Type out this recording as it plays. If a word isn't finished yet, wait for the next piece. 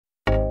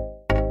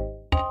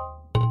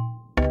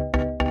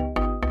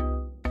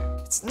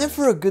It's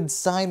never a good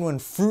sign when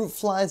fruit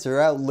flies are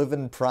out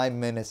living prime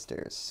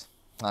ministers.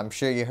 I'm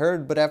sure you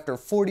heard, but after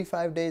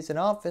 45 days in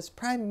office,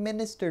 Prime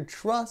Minister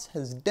Truss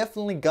has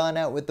definitely gone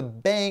out with a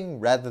bang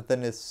rather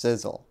than a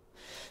sizzle.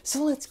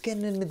 So let's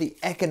get into the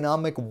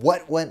economic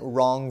what went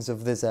wrongs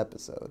of this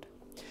episode.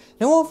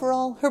 Now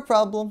overall, her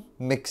problem,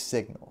 mixed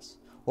signals.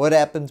 What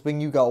happens when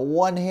you got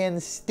one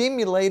hand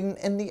stimulating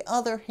and the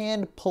other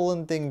hand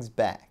pulling things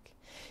back?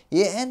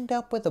 You end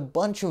up with a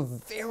bunch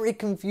of very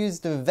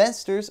confused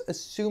investors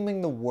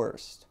assuming the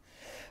worst.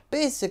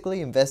 Basically,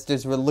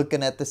 investors were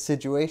looking at the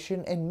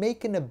situation and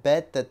making a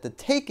bet that the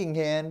taking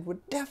hand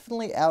would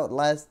definitely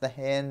outlast the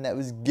hand that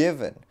was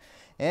given.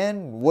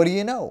 And what do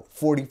you know,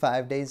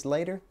 45 days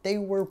later, they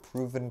were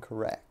proven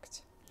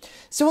correct.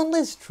 So when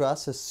Liz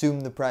Truss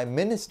assumed the prime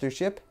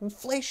ministership,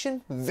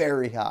 inflation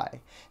very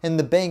high, and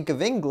the Bank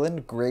of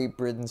England, Great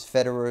Britain's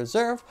Federal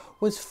Reserve,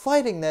 was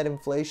fighting that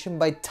inflation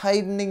by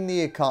tightening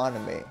the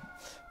economy.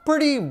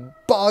 Pretty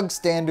bog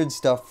standard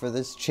stuff for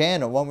this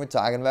channel when we're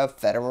talking about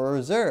Federal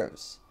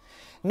Reserves.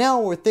 Now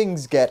where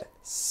things get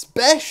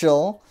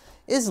special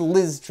is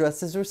Liz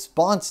Truss's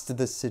response to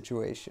this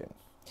situation.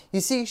 You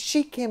see,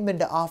 she came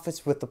into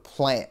office with a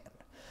plan.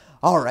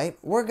 Alright,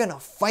 we're gonna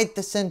fight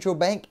the central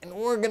bank and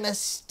we're gonna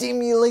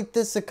stimulate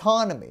this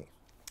economy.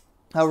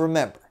 Now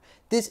remember,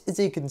 this is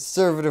a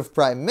conservative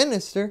prime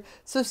minister,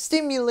 so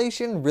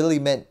stimulation really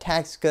meant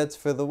tax cuts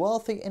for the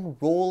wealthy and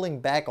rolling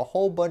back a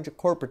whole bunch of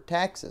corporate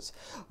taxes,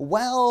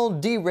 while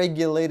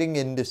deregulating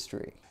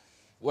industry.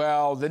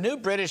 Well, the new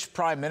British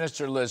Prime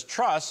Minister Liz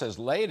Truss has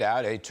laid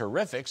out a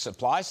terrific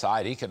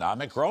supply-side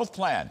economic growth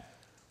plan,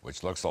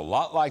 which looks a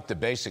lot like the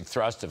basic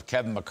thrust of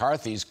Kevin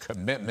McCarthy's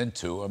Commitment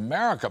to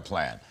America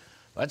plan.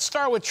 Let's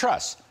start with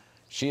Truss.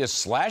 She is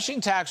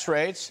slashing tax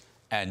rates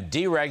and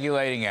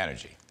deregulating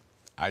energy.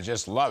 I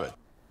just love it.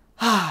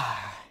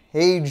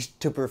 Aged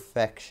to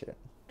perfection.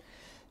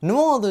 Now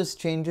all those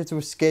changes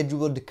were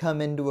scheduled to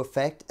come into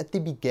effect at the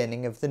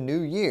beginning of the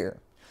new year.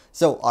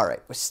 So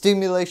alright, with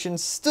stimulation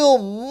still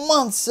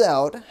months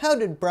out, how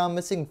did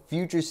promising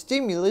future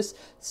stimulus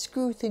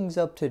screw things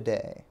up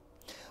today?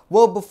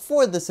 Well,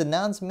 before this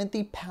announcement,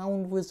 the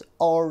pound was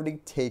already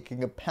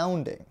taking a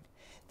pounding.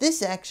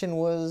 This action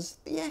was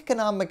the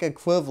economic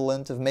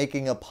equivalent of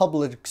making a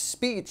public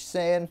speech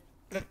saying,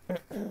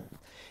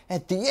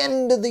 at the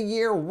end of the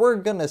year, we're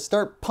gonna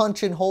start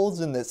punching holes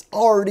in this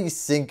already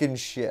sinking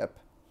ship.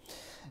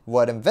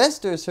 What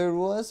investors heard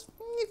was,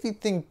 if you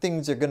think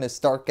things are gonna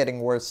start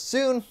getting worse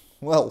soon,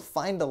 well,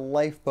 find a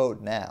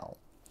lifeboat now.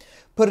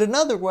 Put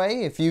another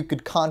way, if you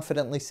could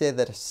confidently say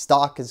that a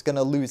stock is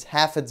gonna lose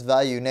half its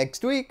value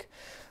next week,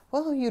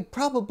 well, you'd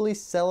probably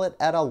sell it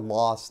at a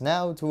loss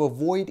now to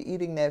avoid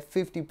eating that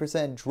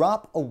 50%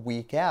 drop a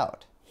week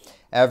out.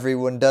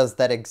 Everyone does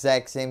that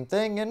exact same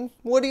thing, and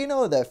what do you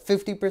know, that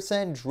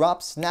 50%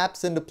 drop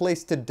snaps into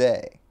place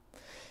today.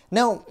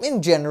 Now,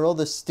 in general,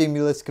 the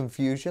stimulus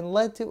confusion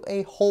led to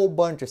a whole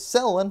bunch of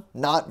selling,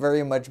 not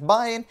very much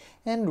buying,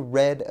 and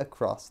red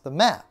across the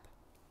map.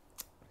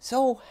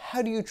 So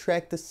how do you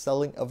track the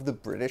selling of the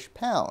British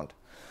pound?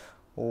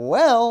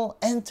 Well,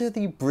 enter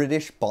the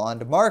British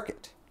bond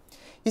market.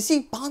 You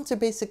see, bonds are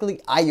basically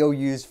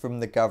IOUs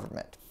from the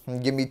government.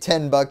 Give me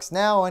 10 bucks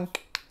now and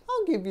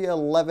I'll give you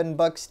 11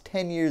 bucks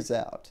 10 years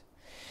out.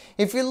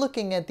 If you're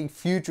looking at the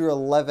future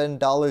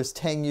 $11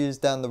 10 years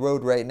down the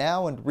road right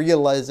now and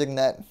realizing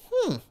that,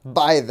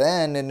 by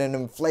then in an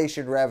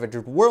inflation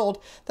ravaged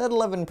world, that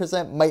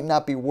 11% might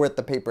not be worth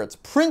the paper it's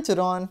printed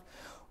on,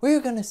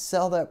 we're going to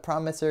sell that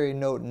promissory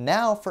note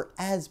now for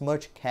as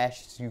much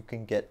cash as you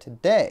can get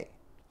today.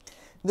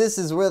 This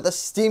is where the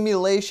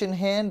stimulation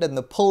hand and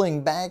the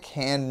pulling back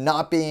hand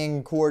not being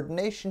in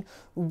coordination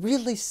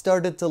really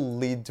started to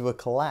lead to a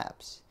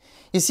collapse.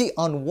 You see,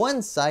 on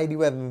one side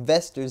you have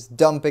investors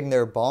dumping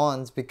their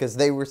bonds because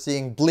they were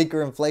seeing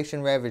bleaker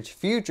inflation ravaged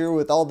future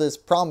with all this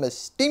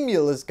promised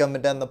stimulus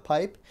coming down the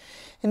pipe,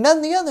 and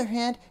on the other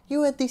hand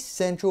you had the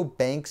central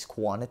bank's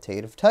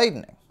quantitative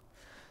tightening.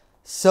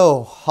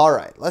 So,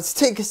 alright, let's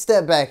take a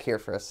step back here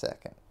for a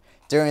second.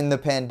 During the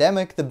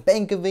pandemic, the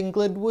Bank of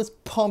England was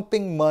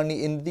pumping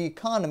money into the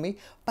economy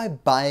by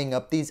buying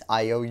up these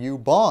IOU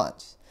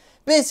bonds.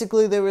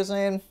 Basically, they were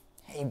saying,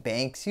 hey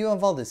banks, you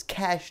have all this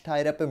cash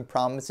tied up in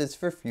promises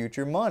for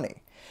future money.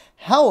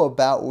 How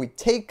about we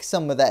take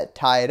some of that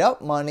tied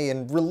up money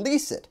and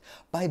release it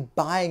by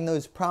buying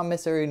those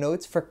promissory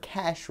notes for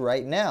cash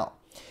right now?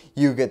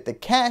 You get the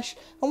cash,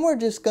 and we're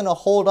just going to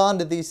hold on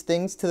to these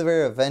things to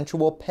their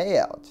eventual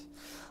payout.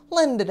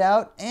 Lend it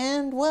out,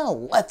 and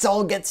well, let's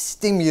all get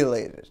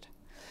stimulated.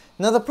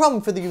 Now the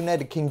problem for the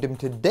United Kingdom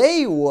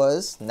today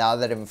was, now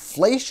that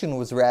inflation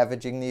was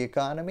ravaging the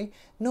economy,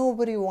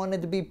 nobody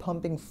wanted to be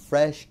pumping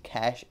fresh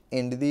cash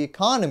into the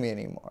economy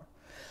anymore.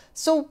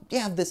 So you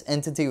have this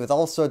entity with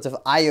all sorts of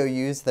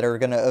IOUs that are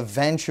going to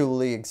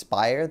eventually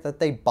expire that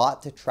they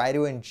bought to try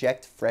to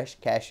inject fresh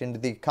cash into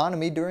the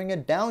economy during a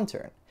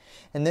downturn.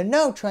 And they're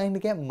now trying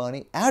to get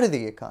money out of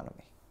the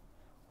economy.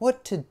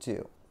 What to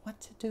do? What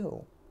to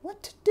do?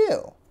 What to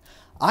do?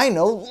 I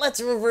know,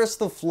 let's reverse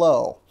the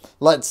flow.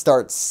 Let's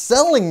start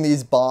selling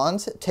these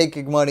bonds,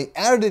 taking money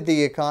out of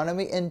the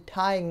economy, and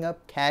tying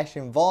up cash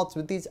in vaults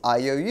with these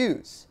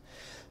IOUs.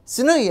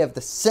 So now you have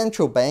the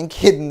central bank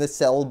hitting the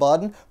sell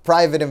button,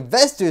 private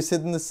investors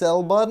hitting the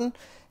sell button,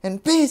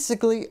 and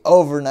basically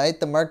overnight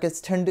the markets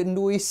turned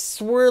into a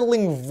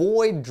swirling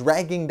void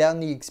dragging down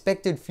the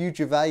expected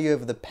future value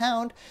of the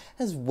pound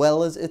as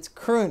well as its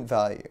current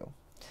value.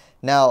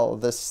 Now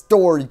the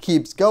story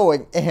keeps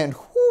going and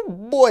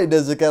boy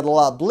does it get a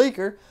lot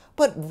bleaker,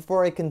 but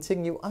before I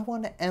continue I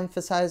want to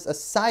emphasize a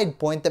side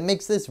point that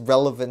makes this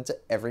relevant to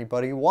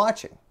everybody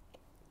watching.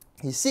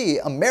 You see,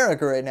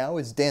 America right now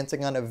is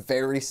dancing on a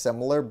very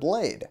similar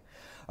blade.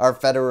 Our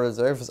Federal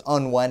Reserve is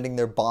unwinding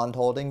their bond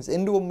holdings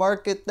into a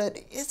market that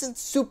isn't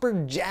super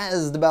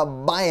jazzed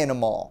about buying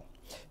them all.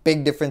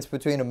 Big difference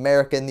between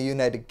America and the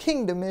United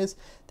Kingdom is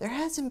there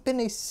hasn't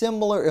been a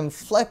similar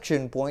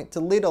inflection point to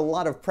lead a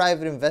lot of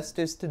private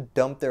investors to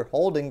dump their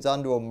holdings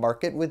onto a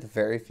market with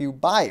very few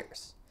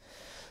buyers.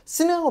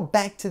 So now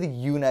back to the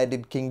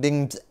United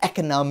Kingdom's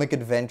economic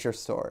adventure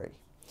story.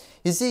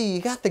 You see,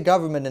 you got the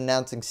government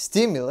announcing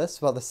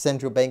stimulus while the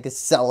central bank is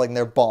selling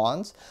their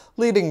bonds,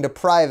 leading to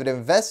private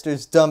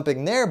investors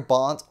dumping their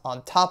bonds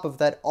on top of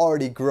that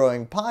already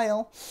growing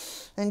pile,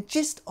 and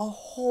just a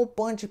whole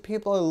bunch of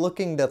people are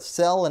looking to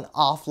sell and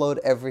offload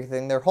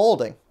everything they're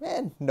holding,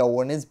 and no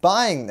one is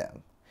buying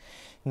them.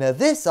 Now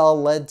this all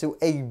led to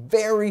a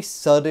very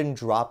sudden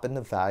drop in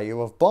the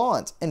value of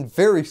bonds, and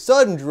very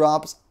sudden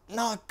drops,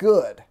 not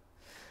good.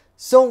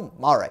 So,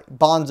 alright,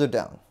 bonds are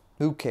down.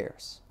 Who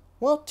cares?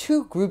 Well,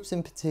 two groups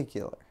in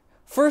particular.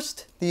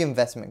 First, the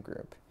investment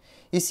group.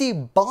 You see,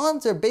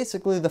 bonds are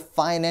basically the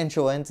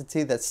financial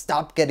entity that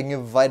stopped getting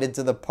invited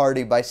to the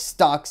party by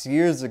stocks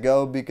years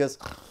ago because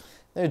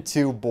they're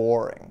too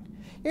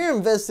boring. You're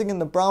investing in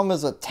the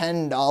promise of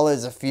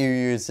 $10 a few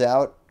years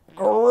out.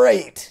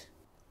 Great!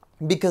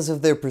 Because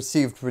of their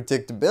perceived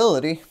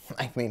predictability,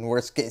 I mean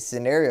worst case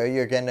scenario,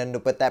 you're going to end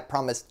up with that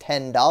promised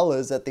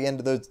 $10 at the end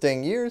of those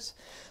 10 years,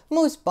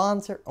 most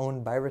bonds are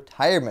owned by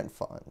retirement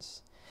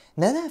funds.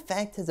 Now that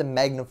fact has a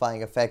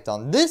magnifying effect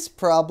on this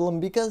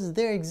problem because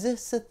there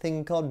exists a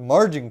thing called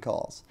margin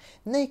calls,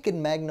 and they can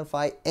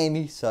magnify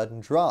any sudden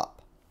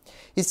drop.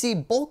 You see,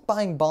 bulk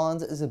buying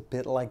bonds is a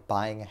bit like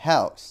buying a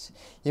house.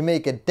 You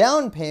make a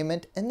down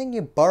payment and then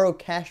you borrow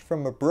cash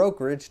from a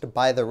brokerage to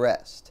buy the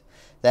rest.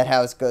 That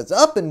house goes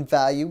up in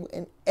value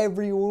and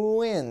everyone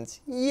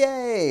wins.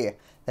 Yay!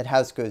 That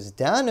house goes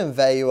down in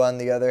value on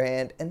the other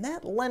hand, and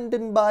that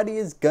lending body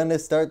is gonna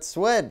start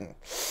sweating.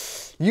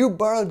 You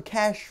borrowed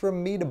cash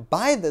from me to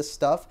buy this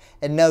stuff,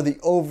 and now the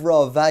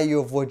overall value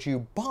of what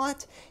you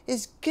bought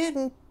is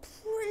getting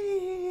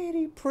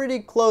pretty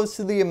close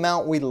to the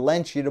amount we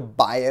lent you to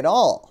buy it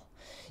all.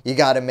 You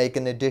gotta make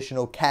an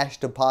additional cash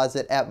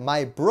deposit at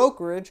my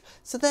brokerage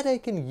so that I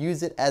can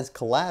use it as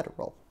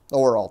collateral.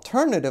 Or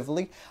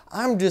alternatively,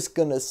 I'm just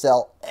gonna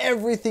sell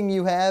everything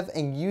you have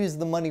and use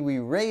the money we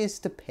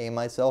raised to pay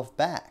myself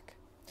back.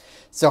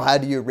 So how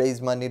do you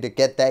raise money to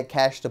get that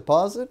cash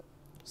deposit?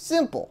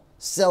 Simple.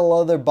 Sell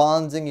other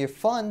bonds in your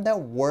fund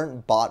that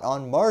weren't bought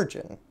on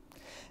margin.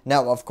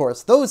 Now, of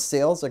course, those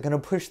sales are going to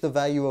push the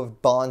value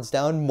of bonds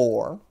down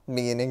more,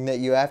 meaning that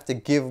you have to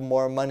give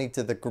more money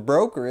to the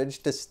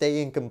brokerage to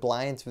stay in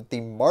compliance with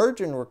the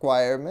margin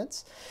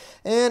requirements.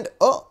 And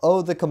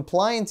the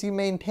compliance you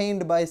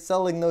maintained by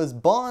selling those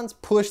bonds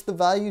pushed the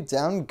value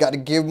down. Got to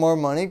give more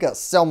money, got to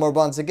sell more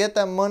bonds to get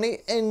that money,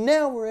 and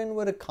now we're in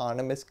what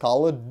economists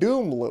call a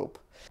doom loop.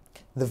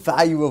 The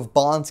value of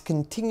bonds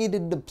continued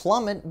to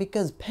plummet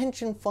because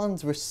pension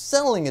funds were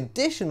selling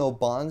additional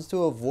bonds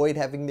to avoid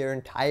having their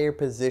entire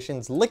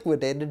positions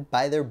liquidated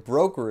by their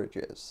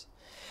brokerages.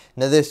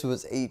 Now this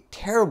was a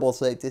terrible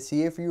sight to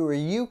see if you were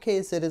a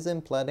UK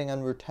citizen planning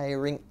on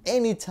retiring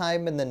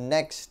anytime in the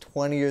next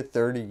 20 or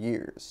 30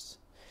 years.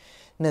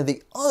 Now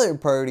the other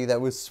party that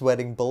was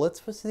sweating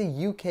bullets was the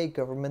UK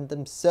government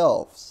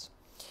themselves.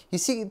 You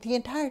see, the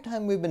entire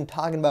time we've been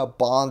talking about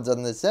bonds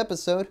on this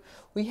episode,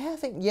 we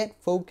haven't yet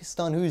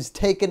focused on who's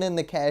taking in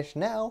the cash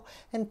now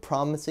and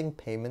promising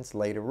payments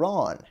later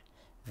on.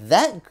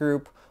 That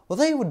group, well,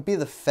 they would be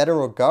the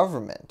federal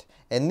government,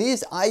 and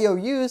these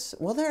IOUs,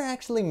 well, they're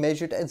actually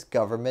measured as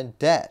government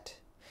debt.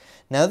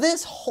 Now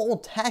this whole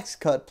tax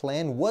cut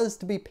plan was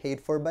to be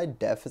paid for by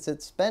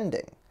deficit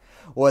spending.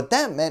 What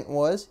that meant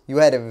was you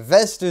had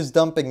investors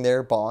dumping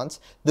their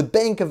bonds, the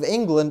Bank of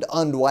England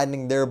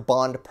unwinding their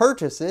bond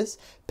purchases,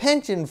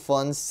 pension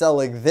funds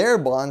selling their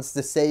bonds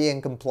to stay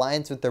in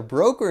compliance with their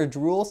brokerage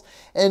rules,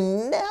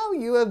 and now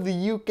you have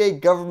the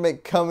UK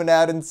government coming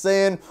out and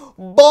saying,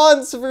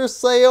 bonds for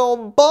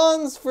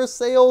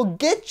sale,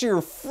 get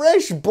your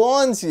fresh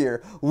bonds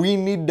here. We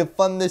need to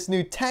fund this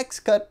new tax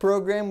cut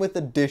program with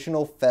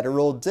additional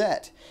federal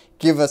debt.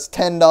 Give us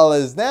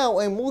 $10 now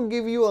and we'll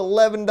give you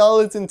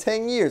 $11 in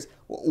 10 years.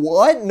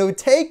 What? No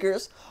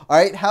takers?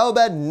 Alright, how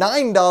about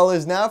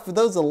 $9 now for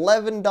those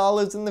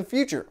 $11 in the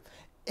future?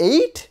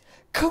 $8?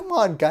 Come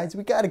on guys,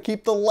 we gotta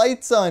keep the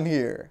lights on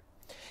here.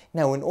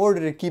 Now, in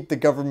order to keep the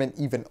government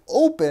even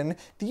open,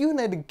 the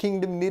United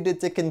Kingdom needed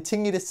to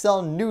continue to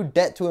sell new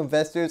debt to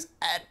investors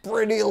at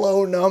pretty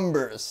low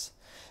numbers.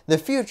 The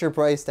future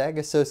price tag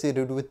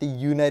associated with the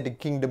United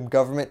Kingdom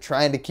government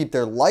trying to keep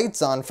their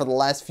lights on for the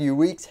last few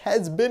weeks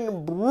has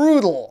been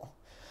brutal.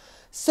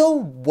 So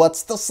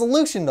what's the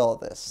solution to all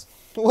this?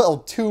 Well,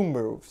 two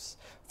moves.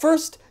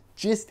 First,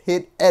 just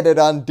hit edit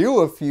undo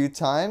a few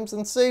times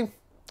and say,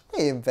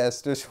 hey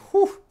investors,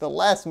 the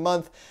last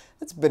month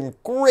it's been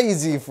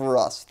crazy for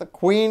us. The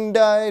Queen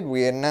died,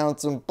 we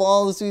announced some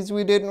policies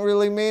we didn't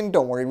really mean,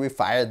 don't worry we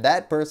fired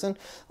that person.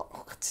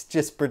 Let's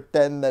just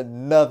pretend that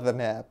nothing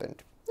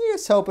happened. You're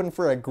just hoping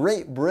for a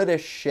great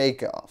British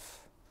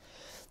shake-off.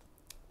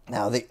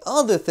 Now the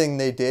other thing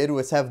they did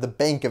was have the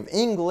Bank of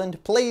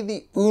England play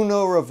the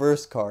Uno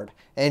reverse card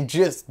and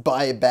just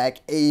buy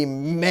back a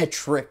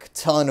metric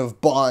ton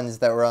of bonds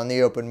that were on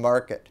the open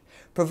market,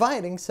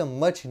 providing some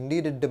much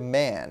needed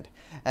demand,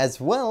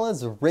 as well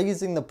as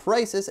raising the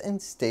prices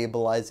and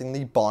stabilizing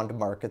the bond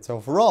markets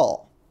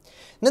overall.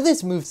 Now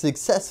this move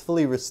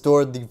successfully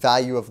restored the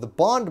value of the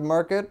bond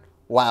market,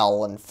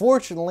 while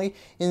unfortunately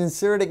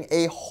inserting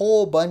a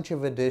whole bunch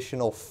of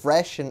additional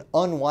fresh and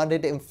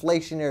unwanted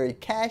inflationary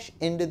cash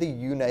into the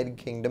United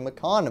Kingdom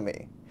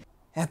economy.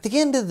 At the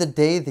end of the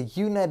day, the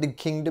United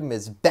Kingdom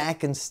is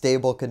back in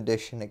stable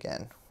condition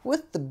again,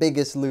 with the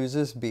biggest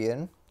losers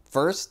being,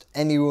 first,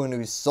 anyone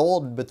who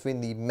sold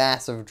between the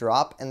massive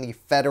drop and the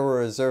Federal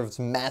Reserve's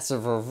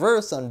massive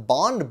reverse on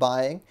bond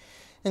buying,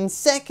 and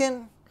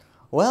second,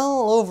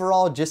 well,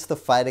 overall just the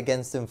fight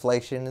against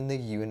inflation in the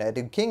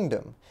United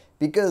Kingdom,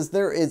 because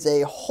there is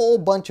a whole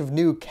bunch of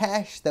new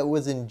cash that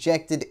was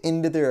injected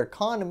into their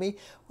economy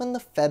when the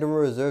Federal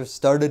Reserve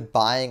started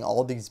buying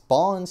all these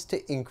bonds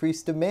to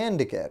increase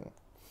demand again.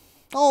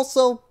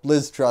 Also,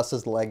 Liz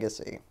Truss's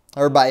legacy.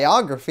 Her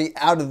biography,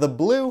 Out of the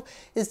Blue,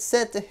 is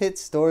set to hit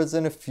stores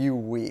in a few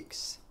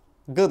weeks.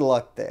 Good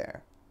luck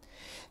there.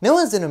 Now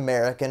as an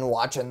American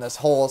watching this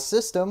whole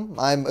system,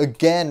 I'm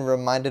again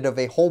reminded of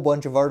a whole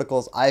bunch of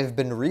articles I've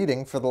been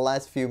reading for the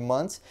last few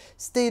months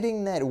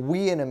stating that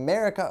we in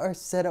America are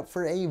set up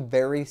for a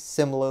very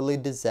similarly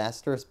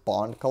disastrous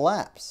bond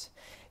collapse.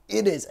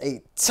 It is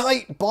a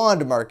tight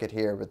bond market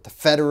here with the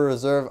Federal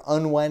Reserve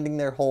unwinding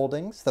their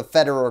holdings, the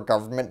federal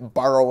government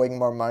borrowing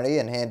more money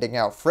and handing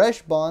out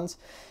fresh bonds,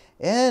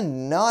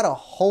 and not a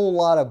whole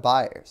lot of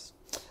buyers.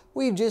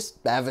 We just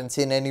haven't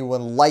seen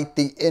anyone light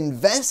the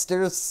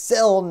investors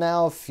sell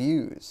now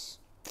fuse.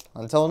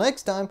 Until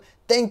next time,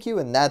 thank you,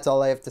 and that's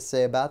all I have to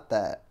say about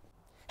that.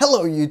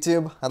 Hello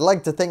YouTube! I'd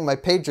like to thank my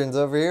patrons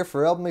over here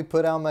for helping me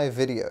put out my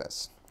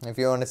videos. If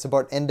you want to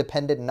support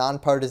independent,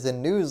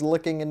 nonpartisan news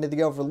looking into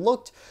the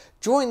overlooked,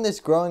 join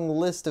this growing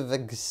list of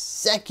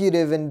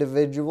executive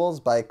individuals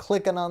by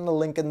clicking on the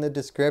link in the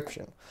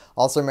description.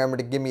 Also remember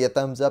to give me a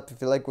thumbs up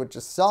if you like what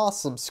you saw,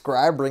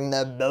 subscribe, ring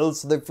that bell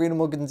so that freedom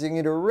will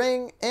continue to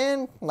ring,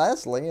 and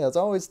lastly, as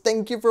always,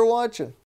 thank you for watching.